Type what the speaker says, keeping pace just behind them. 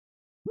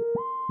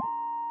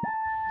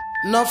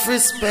Enough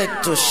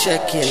respect to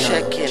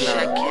Scékinà,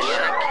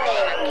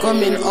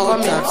 coming out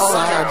of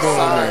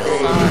Sardinia,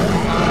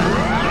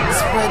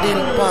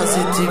 spreading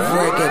positive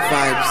reggae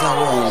vibes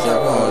around the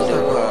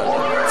world,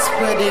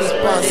 spreading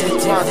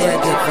positive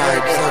reggae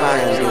vibes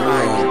around the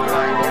world.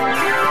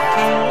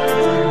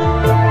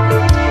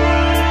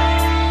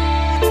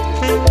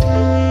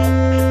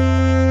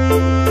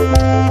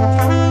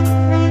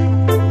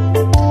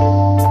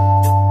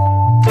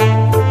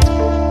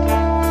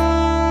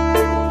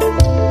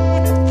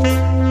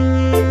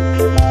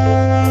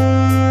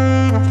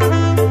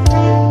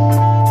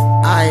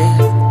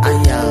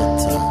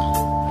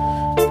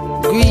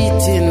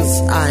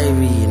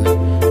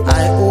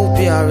 I hope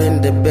you are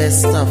in the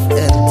best of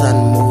health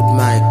and mood,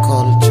 my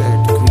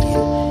cultured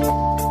queen.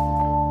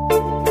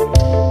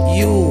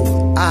 You,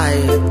 I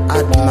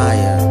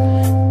admire.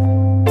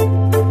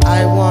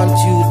 I want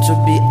you to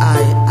be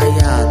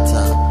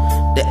Ayata,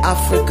 the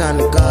African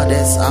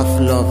goddess of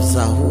love,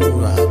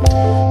 Zahura.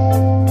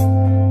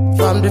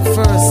 From the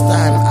first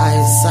time I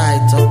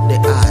sight up the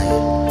eye,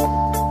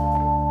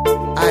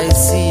 I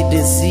see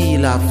the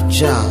zeal of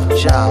Jah.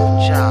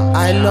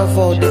 I love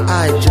how the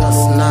eye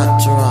just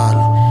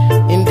natural.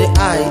 In the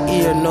eye,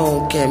 hear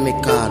no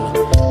chemical.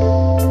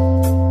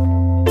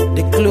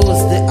 The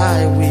clothes the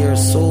eye wear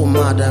so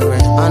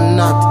moderate and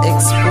not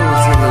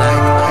exposing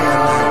like I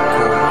and I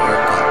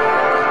co-worker.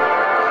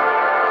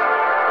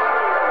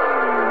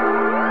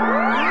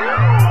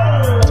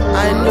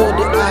 I know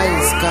the eye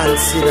is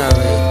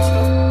considerate.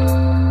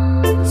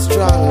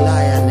 Strong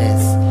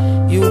lioness.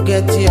 You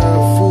get your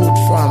food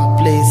from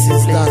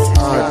places that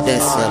are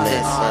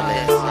desolate.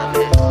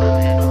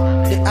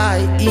 The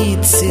eye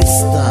eats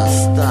sisters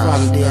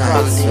from the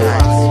eye.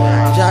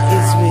 Jah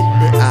is with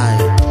the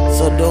eye,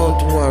 so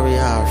don't worry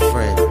our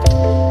friend.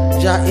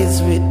 Jah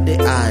is with the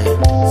eye,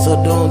 so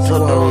don't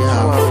worry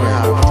our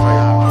friend.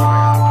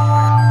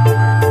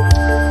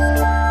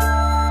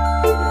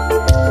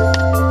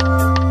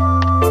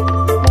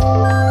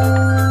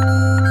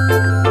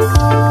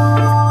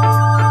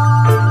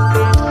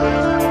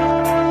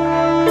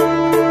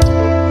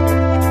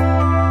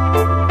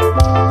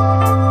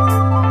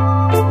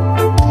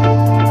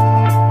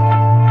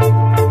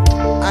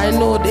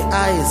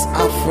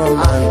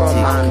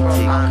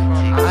 Romantic.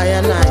 I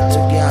and I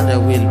together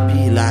will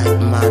be like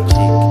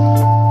magic.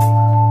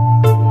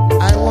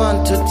 I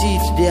want to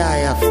teach the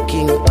eye of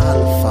King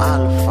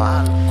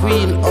Alpha,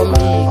 Queen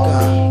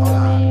Omega,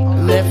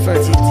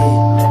 Nefertiti,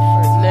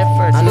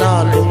 and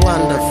all the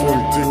wonderful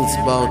things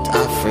about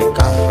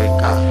Africa.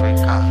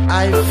 I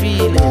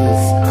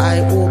feelings, I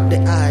hope the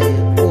eye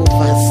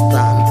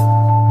overstand.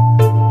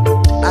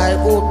 I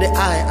hope the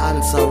eye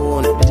answer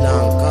won't be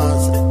long,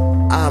 cause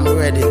I'm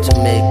ready to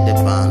make the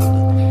band.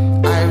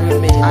 I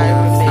remain.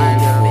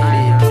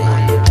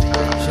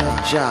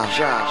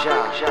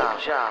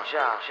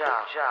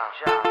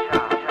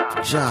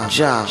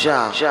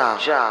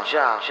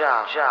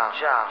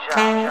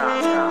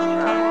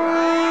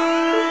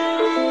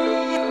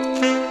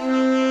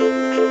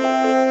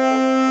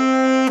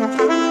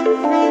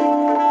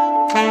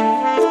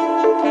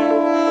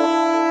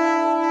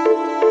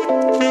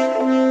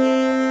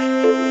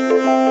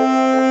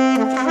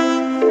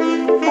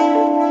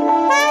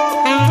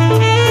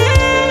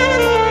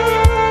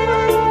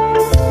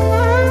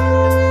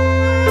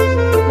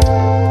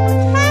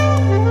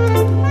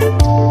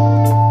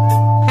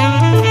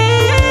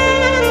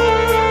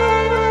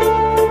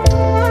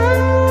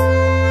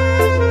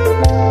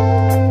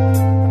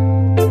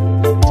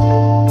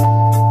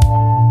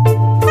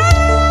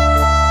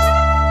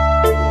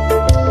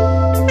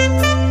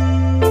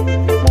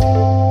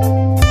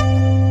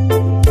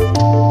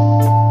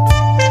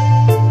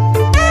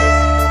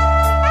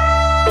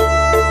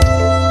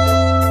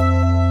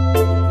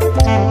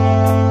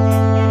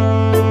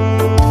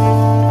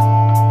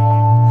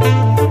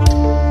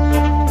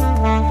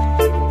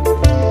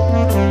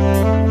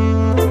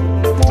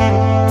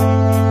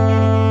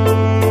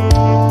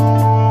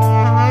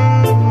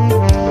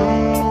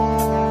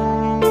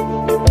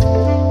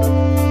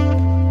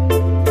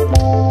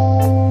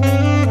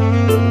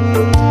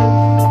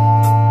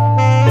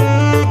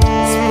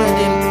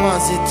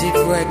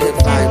 Reggae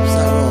vibes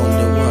around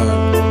the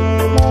world.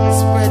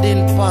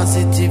 Spreading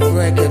positive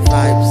reggae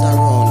vibes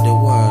around